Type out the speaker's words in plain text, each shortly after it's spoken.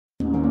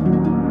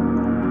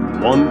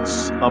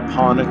Once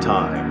upon a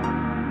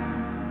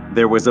time,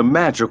 there was a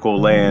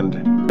magical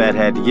land that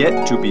had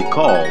yet to be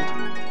called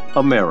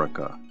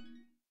America.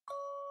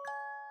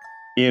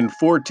 In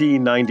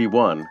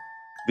 1491,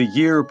 the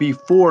year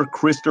before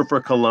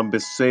Christopher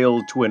Columbus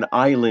sailed to an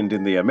island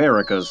in the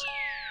Americas,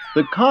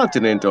 the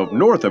continent of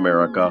North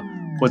America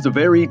was a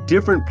very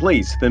different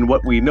place than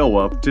what we know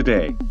of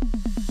today.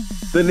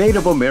 The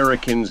Native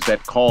Americans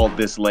that called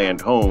this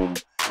land home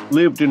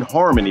lived in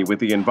harmony with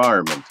the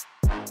environment,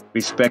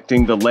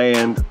 respecting the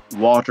land,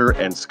 water,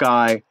 and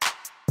sky.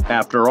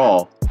 After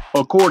all,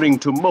 according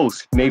to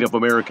most Native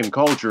American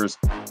cultures,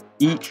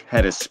 each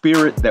had a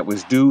spirit that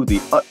was due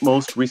the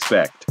utmost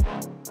respect.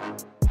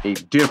 A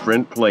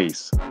different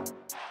place.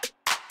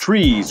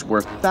 Trees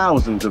were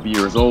thousands of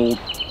years old,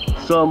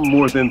 some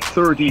more than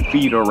 30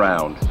 feet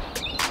around.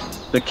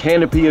 The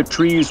canopy of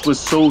trees was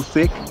so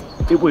thick,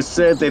 it was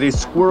said that a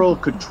squirrel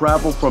could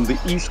travel from the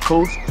East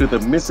Coast to the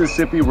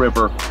Mississippi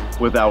River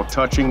without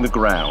touching the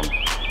ground.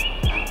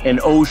 An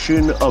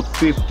ocean of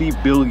 50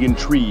 billion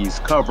trees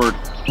covered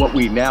what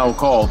we now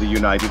call the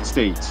United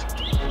States.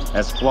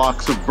 As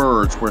flocks of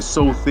birds were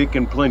so thick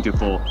and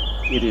plentiful,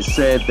 it is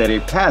said that a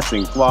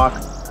passing flock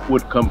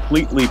would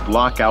completely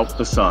block out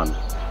the sun.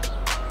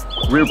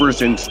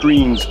 Rivers and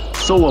streams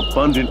so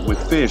abundant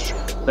with fish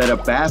that a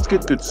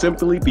basket could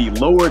simply be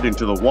lowered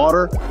into the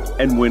water,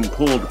 and when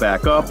pulled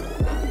back up,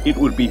 it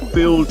would be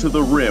filled to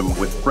the rim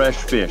with fresh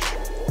fish.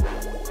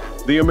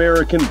 The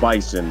American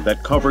bison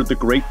that covered the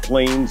Great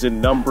Plains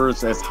in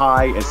numbers as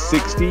high as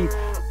 60,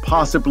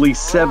 possibly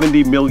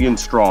 70 million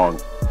strong.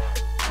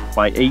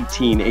 By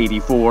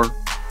 1884,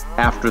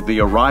 after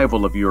the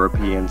arrival of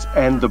Europeans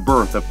and the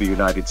birth of the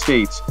United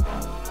States,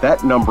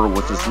 that number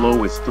was as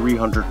low as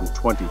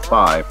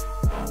 325,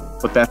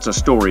 but that's a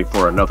story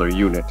for another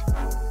unit.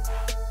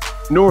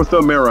 North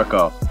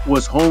America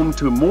was home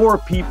to more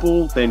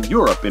people than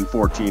Europe in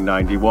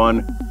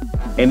 1491,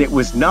 and it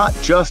was not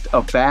just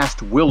a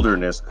vast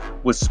wilderness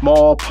with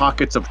small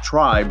pockets of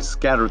tribes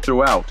scattered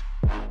throughout.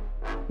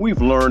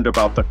 We've learned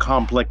about the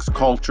complex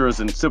cultures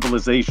and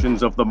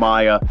civilizations of the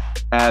Maya,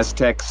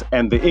 Aztecs,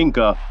 and the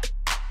Inca,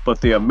 but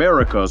the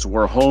Americas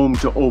were home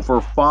to over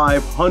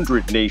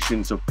 500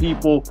 nations of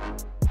people,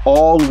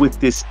 all with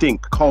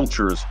distinct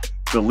cultures,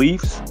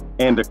 beliefs,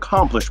 and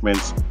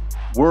accomplishments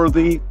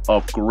worthy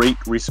of great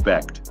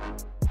respect.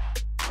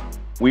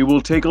 We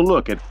will take a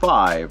look at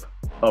 5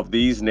 of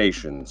these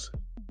nations.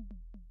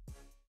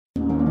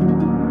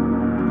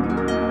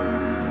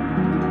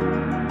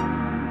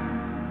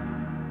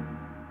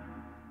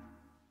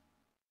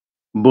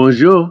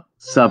 Bonjour,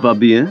 ça va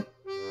bien?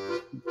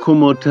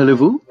 Comment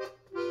allez-vous?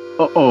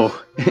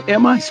 Oh,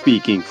 am I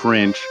speaking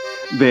French?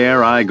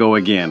 There I go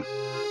again.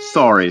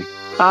 Sorry,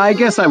 I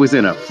guess I was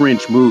in a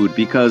French mood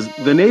because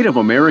the Native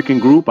American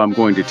group I'm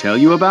going to tell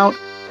you about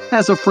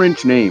has a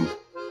French name,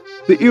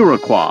 the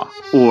Iroquois,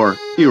 or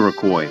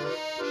Iroquois.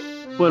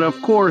 But of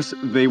course,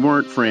 they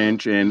weren't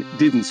French and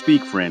didn't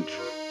speak French.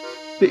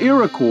 The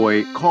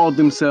Iroquois called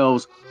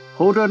themselves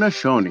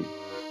Haudenosaunee,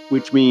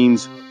 which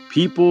means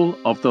people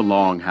of the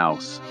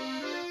Longhouse.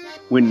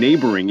 When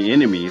neighboring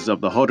enemies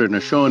of the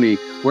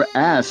Haudenosaunee were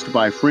asked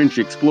by French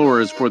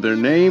explorers for their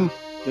name,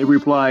 they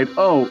replied,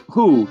 "Oh,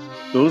 who?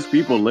 Those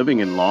people living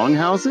in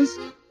longhouses?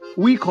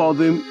 We call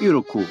them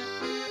Iroquois,"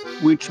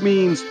 which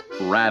means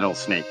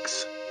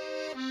rattlesnakes.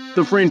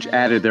 The French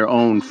added their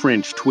own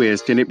French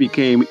twist and it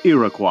became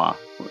Iroquois,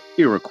 or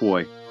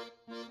Iroquois.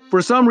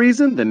 For some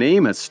reason, the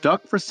name has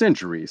stuck for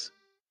centuries.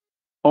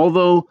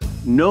 Although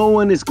no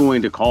one is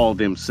going to call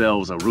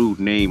themselves a rude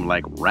name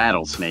like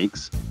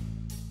rattlesnakes,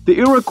 the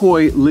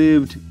Iroquois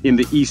lived in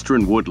the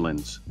eastern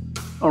woodlands,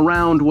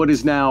 around what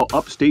is now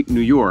upstate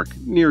New York,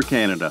 near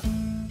Canada.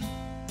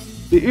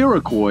 The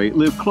Iroquois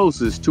lived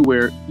closest to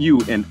where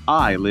you and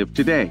I live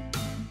today.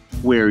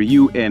 Where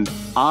you and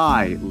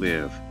I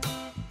live.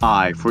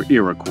 I for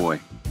Iroquois.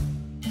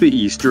 The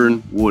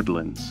eastern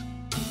woodlands.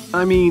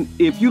 I mean,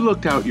 if you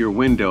looked out your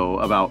window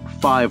about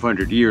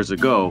 500 years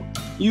ago,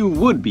 you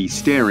would be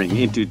staring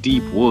into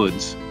deep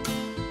woods.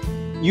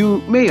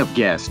 You may have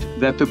guessed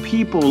that the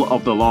people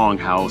of the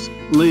Longhouse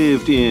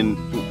lived in,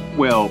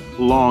 well,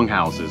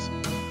 longhouses.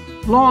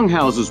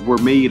 Longhouses were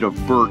made of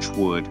birch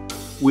wood,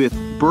 with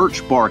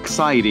birch bark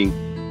siding,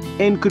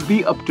 and could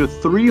be up to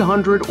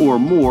 300 or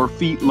more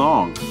feet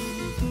long.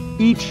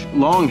 Each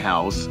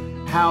longhouse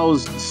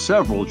housed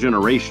several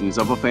generations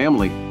of a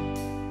family.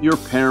 Your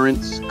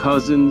parents,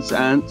 cousins,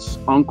 aunts,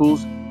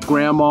 uncles,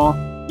 grandma,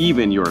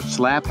 even your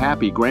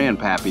slap-happy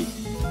grandpappy.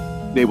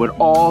 They would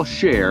all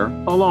share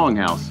a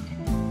longhouse.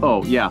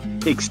 Oh yeah,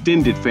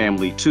 extended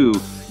family too,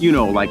 you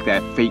know, like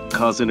that fake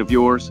cousin of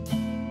yours.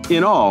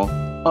 In all,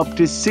 up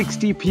to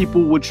 60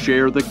 people would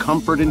share the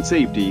comfort and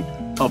safety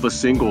of a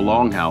single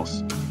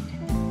longhouse.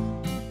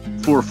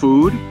 For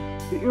food,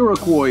 the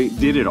Iroquois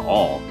did it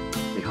all.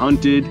 They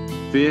hunted,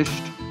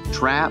 fished,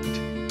 trapped,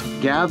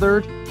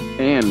 gathered,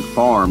 and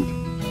farmed.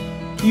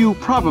 You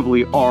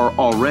probably are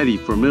already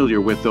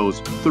familiar with those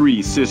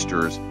 3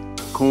 sisters,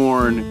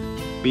 corn,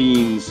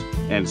 beans,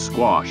 and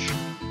squash.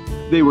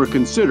 They were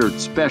considered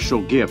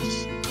special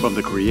gifts, from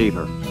the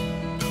Creator.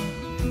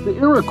 The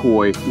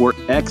Iroquois were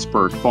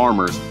expert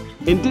farmers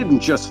and didn't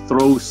just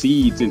throw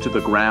seeds into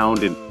the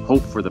ground and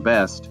hope for the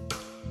best.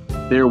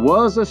 There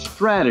was a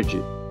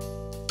strategy.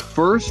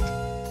 First,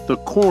 the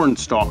corn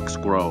stalks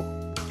grow.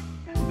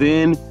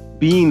 Then,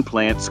 bean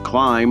plants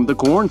climb the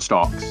corn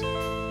stalks.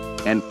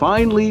 And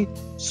finally,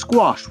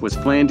 squash was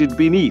planted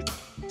beneath,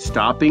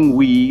 stopping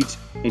weeds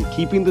and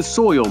keeping the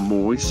soil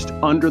moist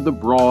under the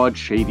broad,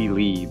 shady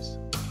leaves.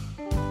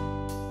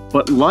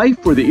 But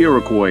life for the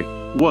Iroquois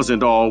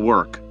wasn't all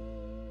work.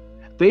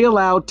 They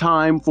allowed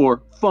time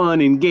for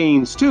fun and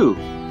games too.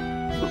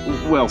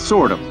 Well,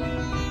 sort of.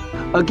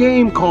 A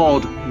game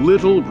called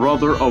Little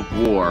Brother of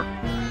War.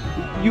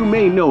 You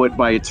may know it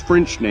by its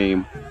French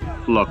name,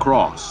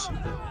 lacrosse.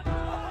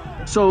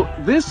 So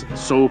this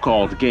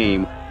so-called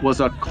game was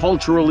a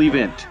cultural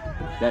event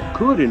that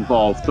could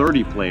involve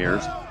 30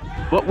 players,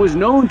 but was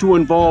known to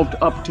involve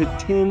up to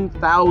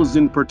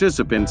 10,000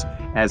 participants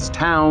as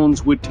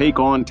towns would take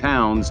on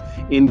towns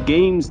in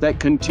games that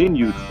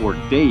continued for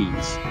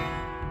days.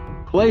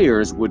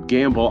 Players would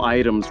gamble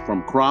items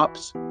from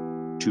crops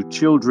to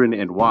children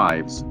and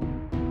wives.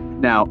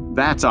 Now,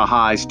 that's a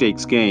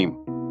high-stakes game.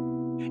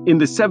 In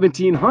the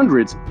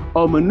 1700s,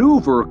 a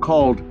maneuver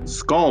called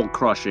skull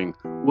crushing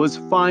was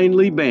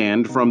finally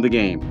banned from the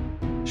game.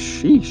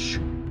 Sheesh.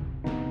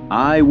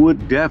 I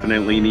would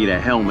definitely need a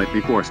helmet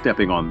before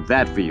stepping on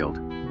that field.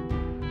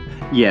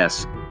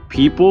 Yes,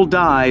 people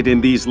died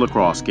in these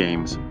lacrosse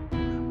games,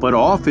 but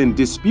often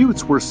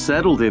disputes were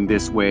settled in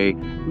this way,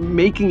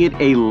 making it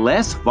a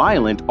less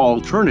violent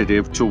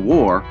alternative to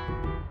war.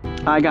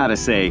 I gotta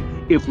say,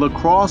 if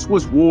lacrosse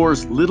was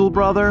war's little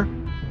brother,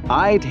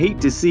 I'd hate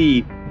to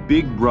see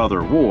Big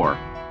Brother War.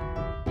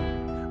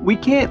 We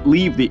can't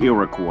leave the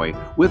Iroquois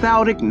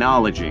without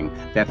acknowledging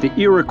that the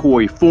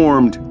Iroquois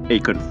formed a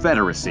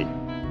confederacy.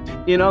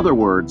 In other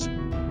words,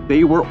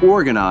 they were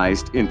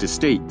organized into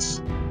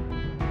states.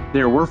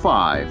 There were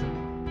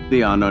 5: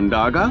 the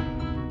Onondaga,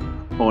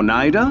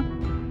 Oneida,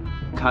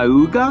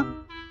 Cayuga,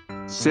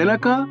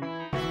 Seneca,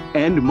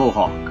 and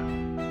Mohawk.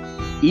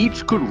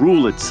 Each could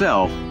rule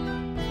itself,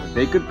 but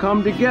they could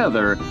come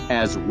together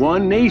as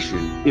one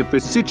nation if the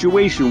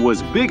situation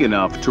was big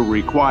enough to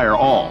require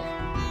all,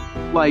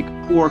 like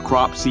poor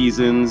crop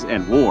seasons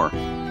and war.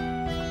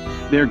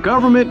 Their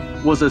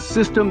government was a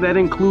system that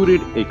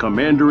included a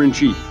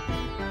commander-in-chief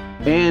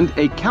and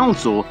a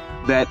council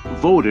that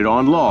voted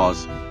on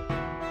laws.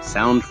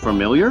 Sound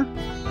familiar?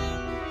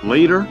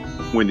 Later,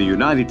 when the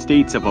United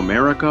States of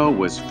America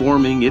was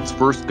forming its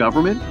first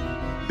government,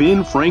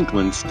 Ben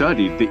Franklin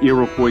studied the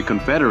Iroquois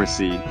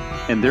Confederacy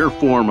and their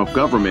form of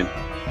government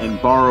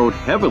and borrowed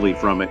heavily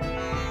from it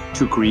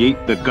to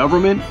create the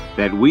government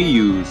that we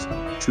use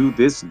to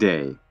this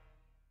day.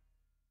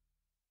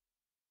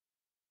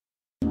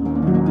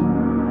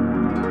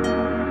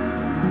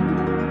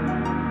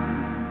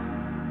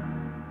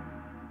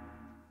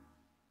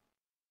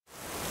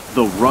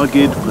 The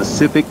rugged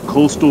Pacific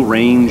coastal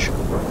range,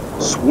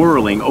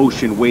 swirling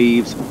ocean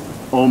waves,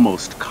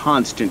 almost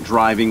constant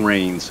driving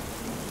rains.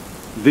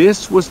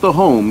 This was the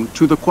home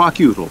to the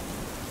Kwakiutl,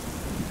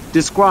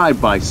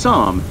 described by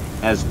some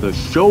as the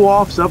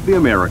show-offs of the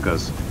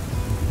Americas.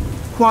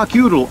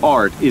 Kwakiutl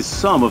art is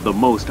some of the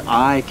most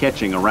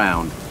eye-catching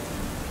around.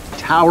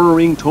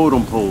 Towering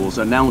totem poles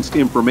announced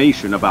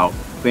information about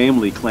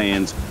family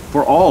clans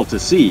for all to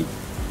see.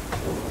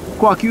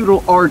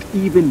 Kwakiutl art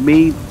even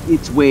made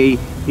its way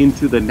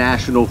into the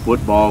National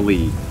Football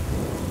League.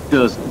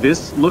 Does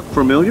this look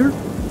familiar?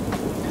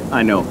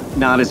 I know,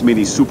 not as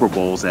many Super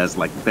Bowls as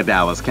like the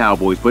Dallas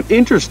Cowboys, but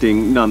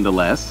interesting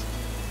nonetheless.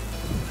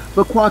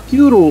 The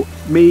Kwakiutl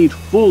made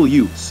full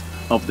use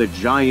of the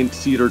giant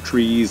cedar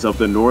trees of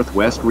the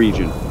Northwest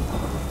region.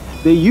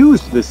 They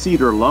used the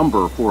cedar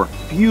lumber for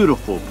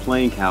beautiful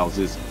plank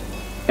houses,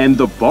 and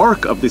the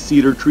bark of the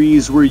cedar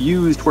trees were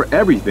used for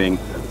everything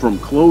from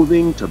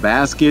clothing to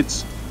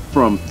baskets,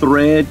 from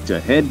thread to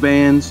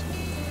headbands.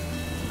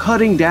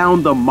 Cutting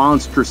down the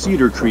monster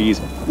cedar trees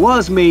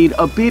was made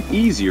a bit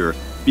easier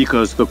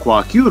because the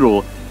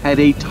Kwakiutl had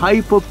a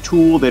type of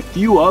tool that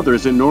few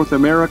others in North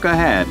America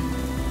had: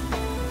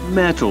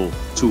 metal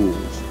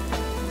tools.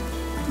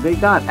 They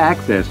got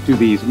access to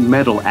these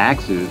metal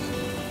axes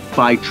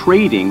by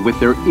trading with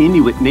their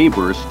Inuit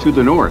neighbors to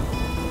the north.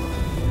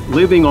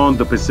 Living on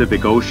the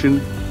Pacific Ocean,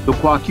 the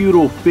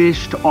Kwakiutl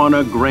fished on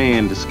a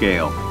grand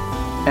scale.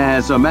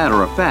 As a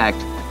matter of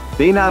fact,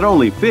 they not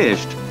only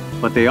fished,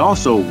 but they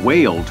also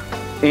whaled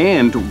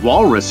and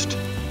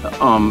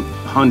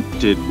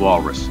hunted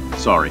walrus.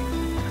 Sorry.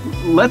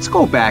 Let's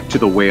go back to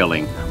the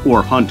whaling,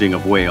 or hunting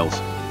of whales.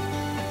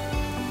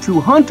 To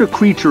hunt a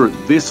creature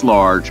this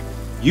large,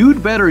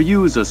 you'd better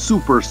use a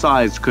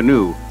super-sized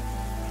canoe.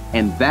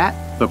 And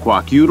that the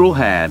Kwakiutl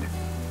had.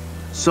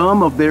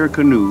 Some of their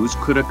canoes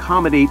could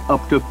accommodate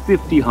up to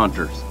 50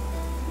 hunters.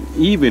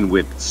 Even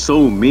with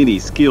so many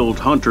skilled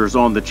hunters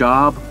on the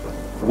job,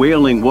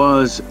 whaling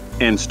was,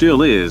 and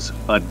still is,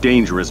 a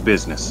dangerous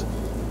business.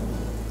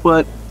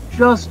 But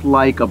just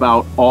like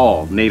about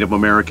all Native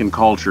American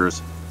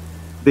cultures,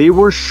 they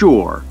were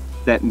sure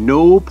that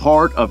no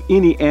part of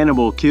any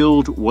animal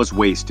killed was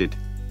wasted.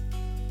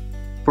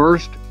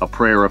 First, a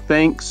prayer of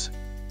thanks,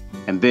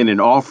 and then an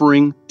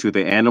offering to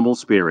the animal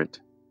spirit.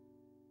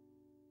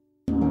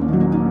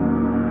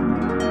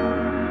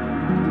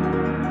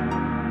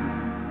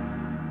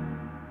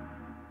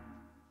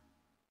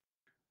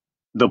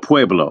 The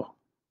pueblo.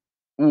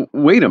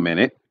 Wait a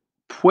minute.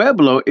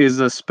 Pueblo is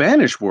a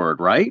Spanish word,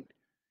 right?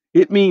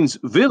 It means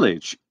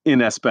village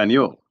in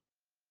Espanol.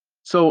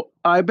 So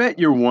I bet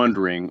you're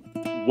wondering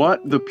what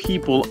the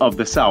people of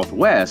the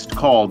Southwest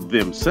called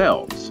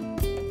themselves.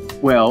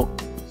 Well,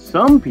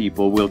 some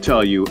people will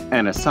tell you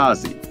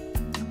Anasazi,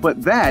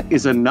 but that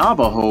is a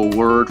Navajo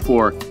word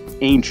for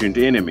ancient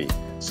enemy,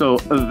 so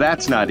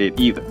that's not it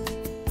either.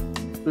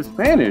 The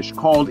Spanish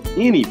called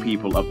any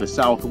people of the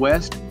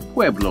Southwest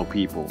Pueblo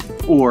people,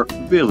 or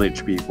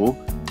village people,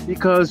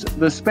 because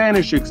the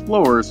Spanish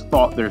explorers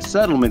thought their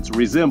settlements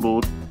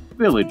resembled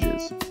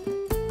villages.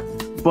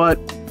 But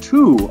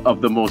two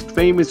of the most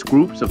famous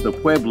groups of the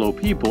Pueblo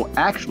people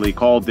actually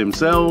called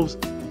themselves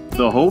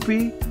the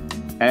Hopi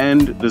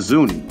and the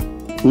Zuni.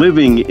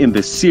 Living in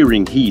the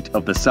searing heat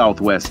of the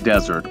Southwest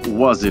desert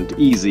wasn't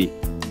easy,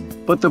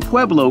 but the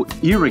Pueblo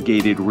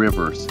irrigated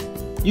rivers.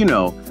 You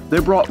know, they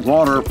brought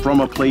water from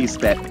a place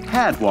that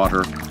had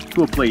water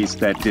to a place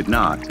that did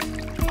not.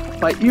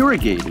 By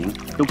irrigating,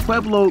 the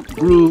Pueblo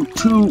grew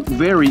two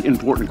very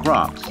important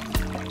crops: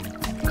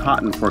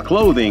 cotton for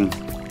clothing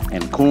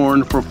and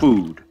corn for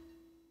food.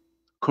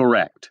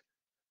 Correct.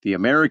 The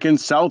American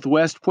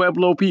Southwest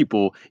Pueblo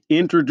people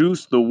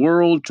introduced the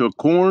world to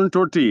corn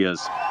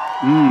tortillas.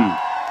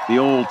 The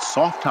old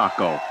soft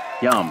taco.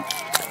 Yum.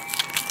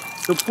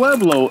 The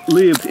Pueblo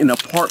lived in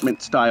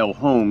apartment-style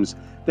homes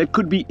that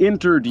could be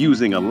entered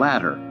using a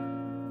ladder.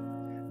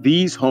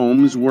 These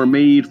homes were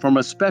made from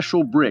a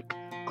special brick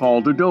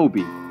called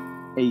adobe,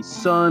 a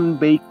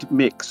sun-baked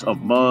mix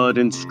of mud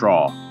and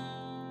straw.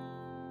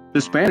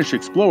 The Spanish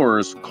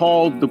explorers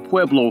called the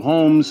Pueblo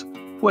homes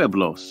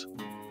pueblos.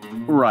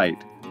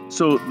 Right,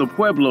 so the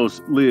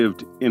Pueblos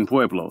lived in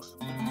pueblos.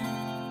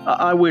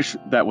 I wish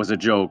that was a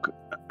joke.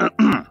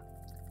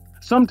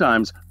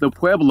 Sometimes the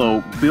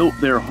Pueblo built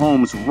their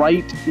homes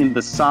right in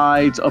the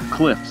sides of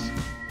cliffs.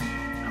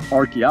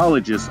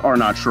 Archaeologists are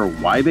not sure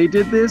why they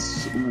did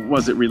this.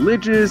 Was it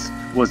religious?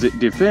 Was it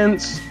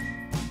defense?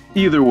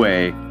 Either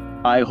way,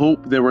 I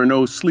hope there were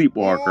no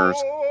sleepwalkers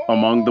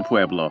among the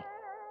Pueblo.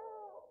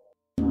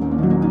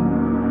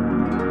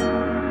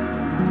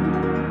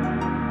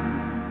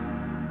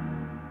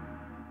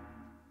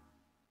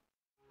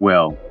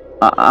 Well,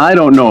 I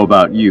don't know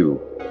about you,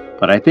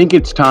 but I think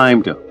it's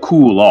time to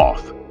cool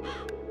off.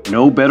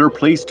 No better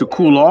place to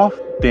cool off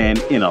than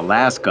in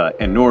Alaska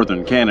and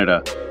northern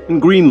Canada,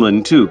 and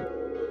Greenland too.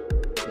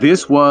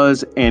 This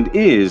was and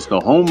is the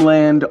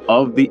homeland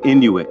of the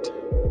Inuit.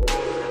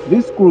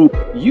 This group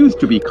used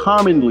to be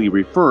commonly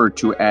referred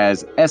to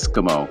as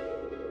Eskimo,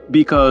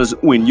 because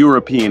when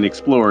European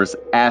explorers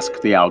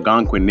asked the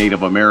Algonquin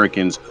Native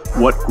Americans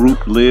what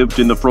group lived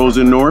in the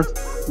frozen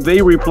north,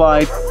 they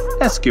replied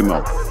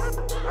Eskimo,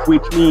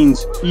 which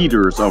means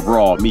eaters of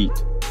raw meat.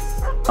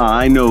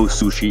 I know,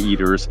 sushi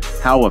eaters,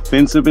 how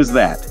offensive is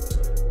that?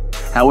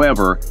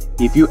 However,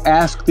 if you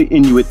ask the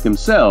Inuit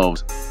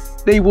themselves,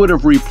 they would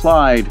have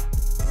replied,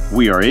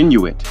 "We are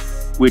Inuit,"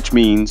 which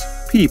means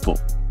people.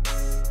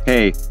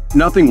 Hey,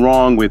 nothing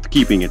wrong with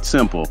keeping it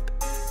simple.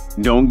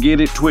 Don't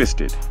get it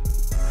twisted.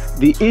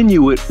 The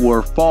Inuit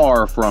were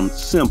far from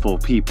simple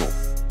people.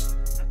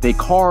 They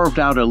carved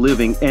out a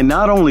living and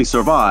not only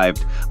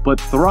survived,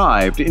 but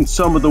thrived in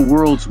some of the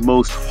world's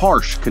most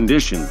harsh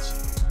conditions,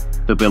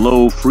 the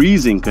below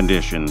freezing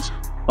conditions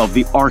of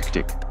the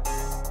Arctic.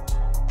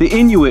 The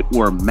Inuit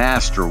were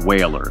master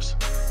whalers,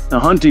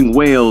 hunting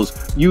whales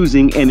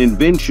using an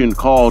invention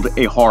called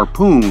a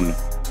harpoon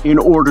in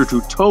order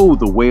to tow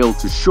the whale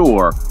to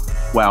shore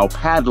while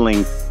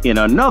paddling in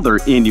another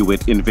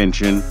Inuit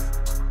invention,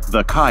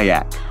 the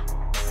kayak.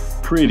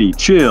 Pretty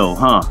chill,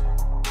 huh?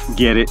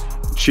 Get it?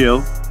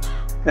 Chill?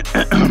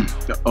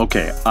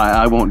 Okay,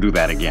 I won't do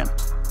that again.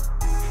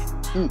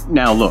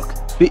 Now look,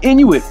 the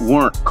Inuit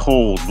weren't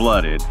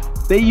cold-blooded.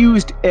 They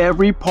used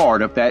every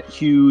part of that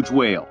huge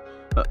whale.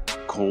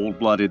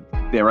 Cold-blooded,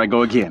 there I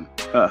go again.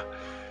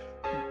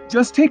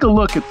 Just take a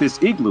look at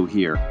this igloo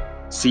here.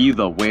 See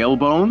the whale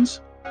bones?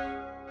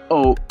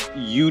 Oh,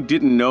 you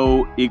didn't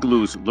know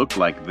igloos look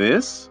like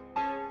this?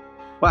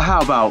 Well,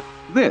 how about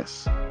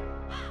this?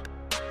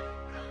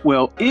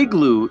 Well,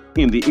 igloo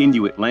in the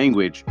Inuit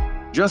language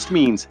just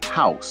means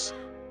house,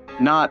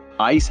 not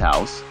ice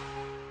house.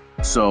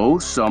 So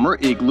summer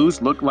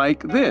igloos look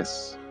like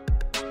this.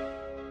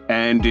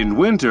 And in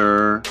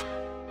winter,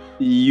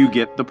 you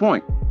get the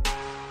point.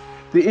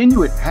 The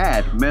Inuit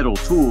had metal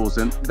tools,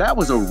 and that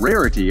was a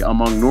rarity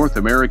among North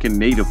American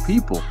native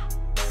people.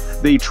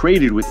 They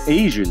traded with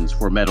Asians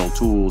for metal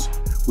tools,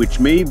 which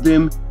made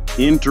them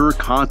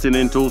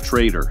intercontinental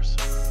traders.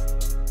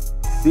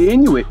 The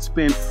Inuit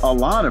spent a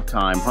lot of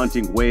time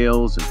hunting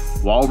whales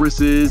and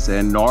walruses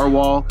and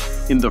narwhal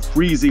in the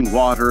freezing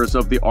waters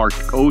of the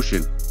Arctic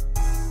Ocean.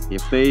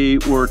 If they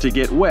were to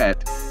get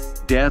wet,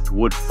 death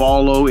would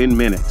follow in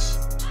minutes.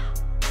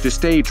 To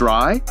stay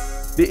dry,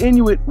 the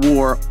Inuit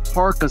wore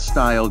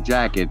parka-style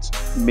jackets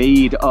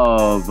made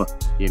of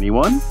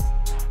anyone?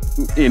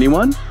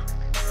 Anyone?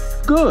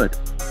 Good.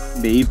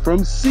 Made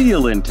from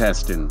seal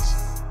intestines.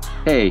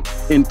 Hey,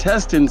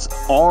 intestines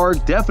are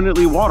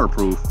definitely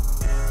waterproof.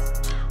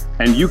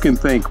 And you can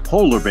thank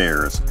polar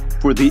bears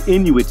for the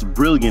Inuits'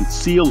 brilliant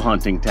seal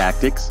hunting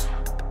tactics.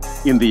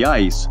 In the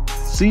ice,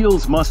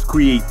 seals must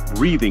create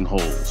breathing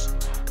holes.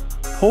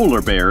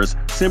 Polar bears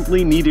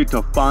simply needed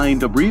to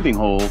find a breathing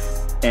hole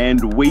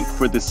and wait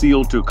for the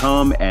seal to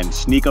come and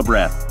sneak a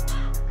breath.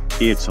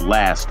 Its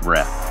last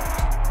breath.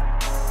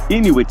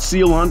 Inuit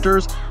seal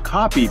hunters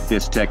copied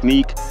this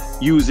technique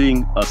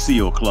using a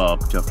seal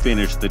club to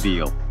finish the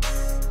deal.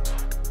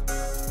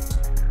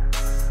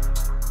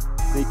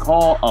 They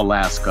call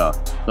Alaska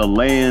the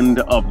land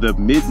of the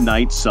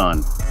midnight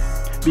sun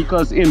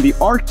because in the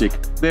Arctic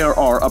there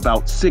are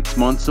about 6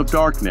 months of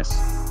darkness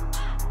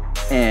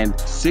and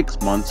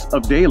 6 months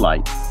of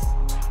daylight.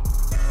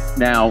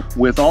 Now,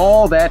 with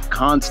all that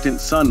constant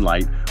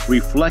sunlight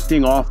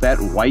reflecting off that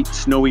white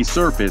snowy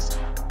surface,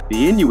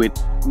 the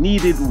Inuit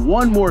needed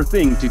one more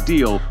thing to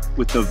deal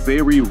with the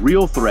very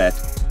real threat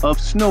of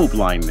snow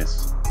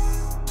blindness.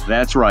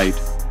 That's right,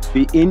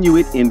 the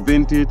Inuit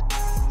invented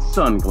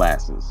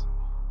sunglasses.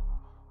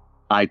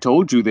 I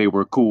told you they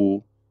were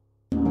cool.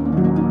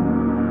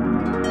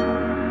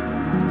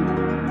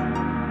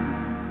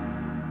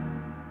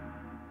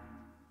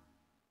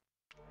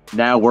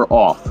 Now we're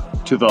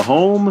off to the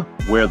home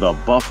where the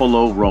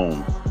buffalo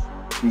roam.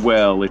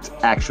 Well, it's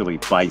actually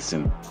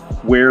bison,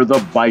 where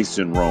the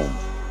bison roam.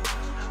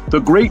 The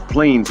Great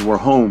Plains were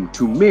home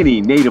to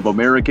many Native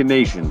American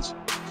nations.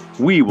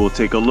 We will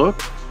take a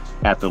look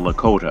at the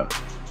Lakota.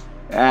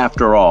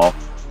 After all,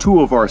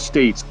 2 of our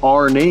states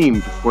are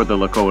named for the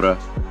Lakota.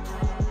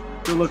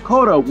 The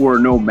Lakota were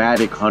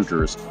nomadic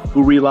hunters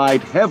who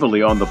relied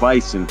heavily on the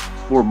bison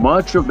for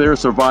much of their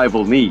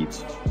survival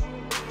needs.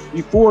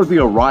 Before the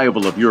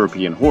arrival of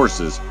European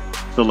horses,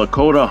 the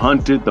Lakota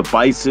hunted the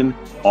bison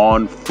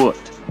on foot.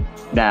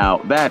 Now,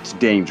 that's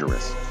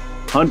dangerous.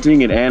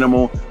 Hunting an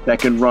animal that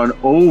can run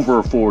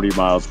over 40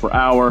 miles per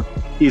hour,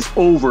 is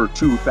over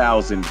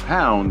 2,000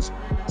 pounds,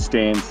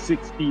 stands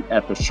 6 feet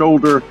at the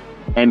shoulder,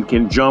 and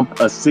can jump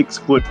a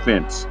 6-foot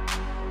fence.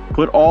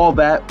 Put all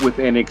that with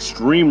an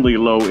extremely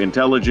low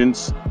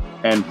intelligence,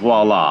 and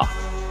voila,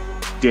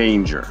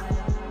 danger.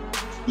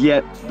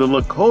 Yet the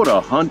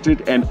Lakota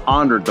hunted and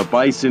honored the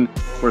bison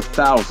for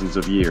thousands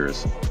of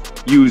years,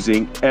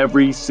 using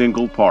every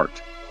single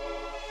part.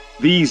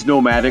 These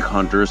nomadic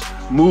hunters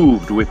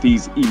moved with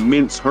these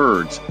immense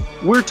herds.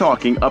 We're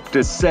talking up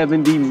to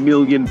 70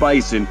 million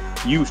bison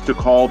used to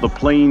call the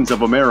plains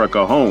of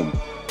America home.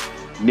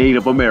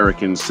 Native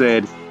Americans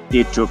said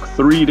it took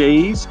 3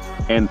 days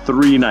and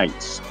 3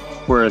 nights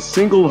for a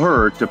single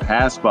herd to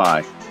pass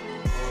by.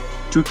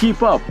 To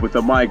keep up with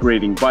the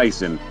migrating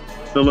bison,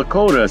 the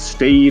Lakota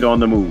stayed on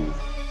the move.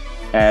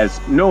 As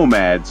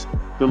nomads,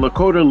 the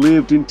Lakota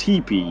lived in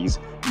teepees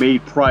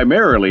made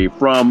primarily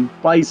from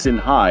bison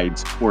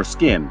hides or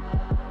skin.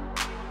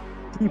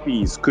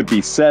 Teepees could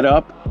be set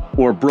up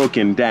or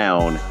broken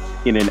down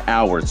in an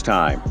hour's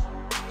time.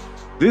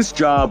 This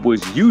job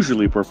was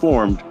usually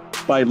performed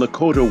by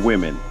Lakota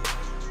women,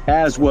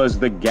 as was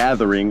the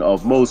gathering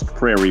of most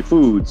prairie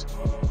foods,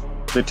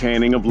 the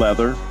tanning of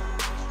leather,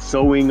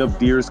 sewing of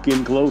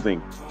deerskin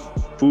clothing,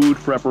 food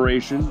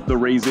preparation, the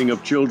raising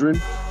of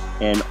children,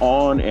 and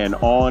on and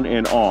on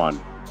and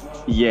on.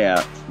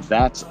 Yeah,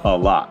 that's a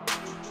lot.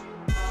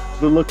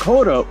 The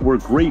Lakota were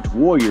great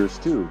warriors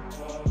too,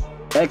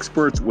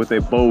 experts with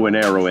a bow and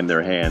arrow in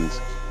their hands.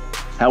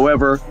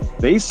 However,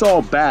 they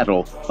saw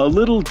battle a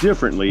little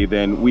differently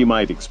than we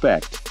might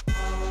expect.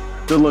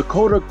 The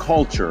Lakota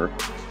culture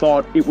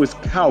thought it was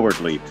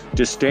cowardly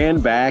to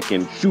stand back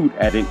and shoot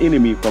at an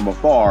enemy from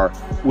afar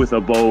with a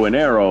bow and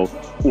arrow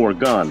or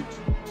gun.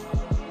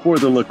 For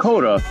the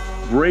Lakota,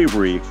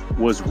 bravery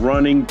was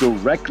running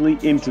directly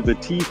into the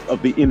teeth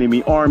of the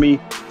enemy army,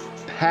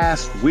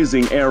 past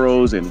whizzing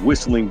arrows and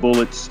whistling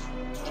bullets,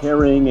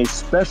 carrying a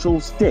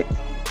special stick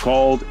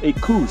called a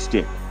coup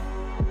stick.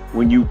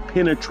 When you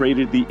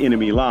penetrated the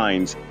enemy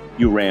lines,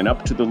 you ran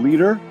up to the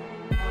leader,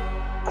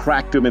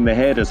 cracked him in the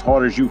head as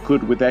hard as you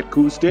could with that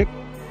coup stick,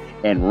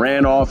 and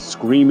ran off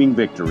screaming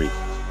victory.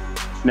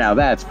 Now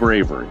that's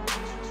bravery.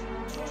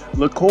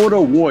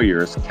 Lakota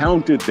warriors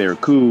counted their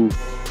coup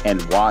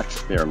and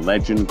watched their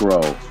legend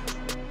grow.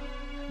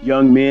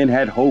 Young men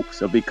had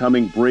hopes of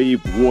becoming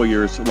brave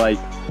warriors like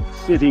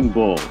Sitting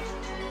Bull,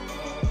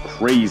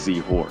 Crazy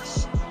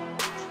Horse,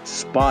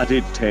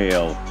 Spotted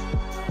Tail,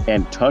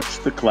 and Touch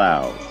the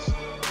Clouds.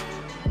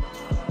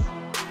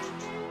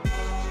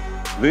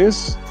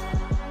 This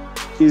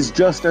is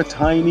just a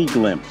tiny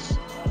glimpse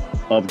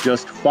of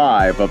just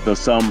 5 of the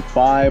some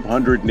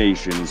 500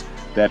 nations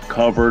that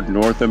covered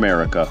North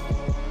America.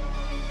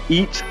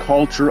 Each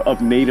culture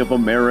of Native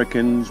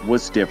Americans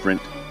was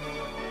different,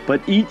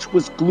 but each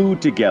was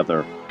glued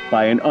together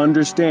by an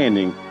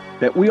understanding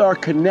that we are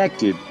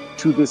connected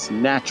to this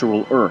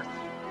natural earth.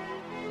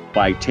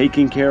 By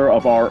taking care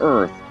of our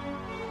Earth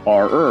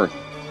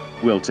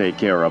will take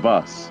care of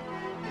us.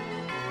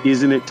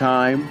 Isn't it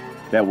time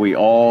that we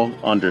all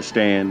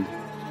understand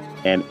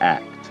and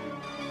act?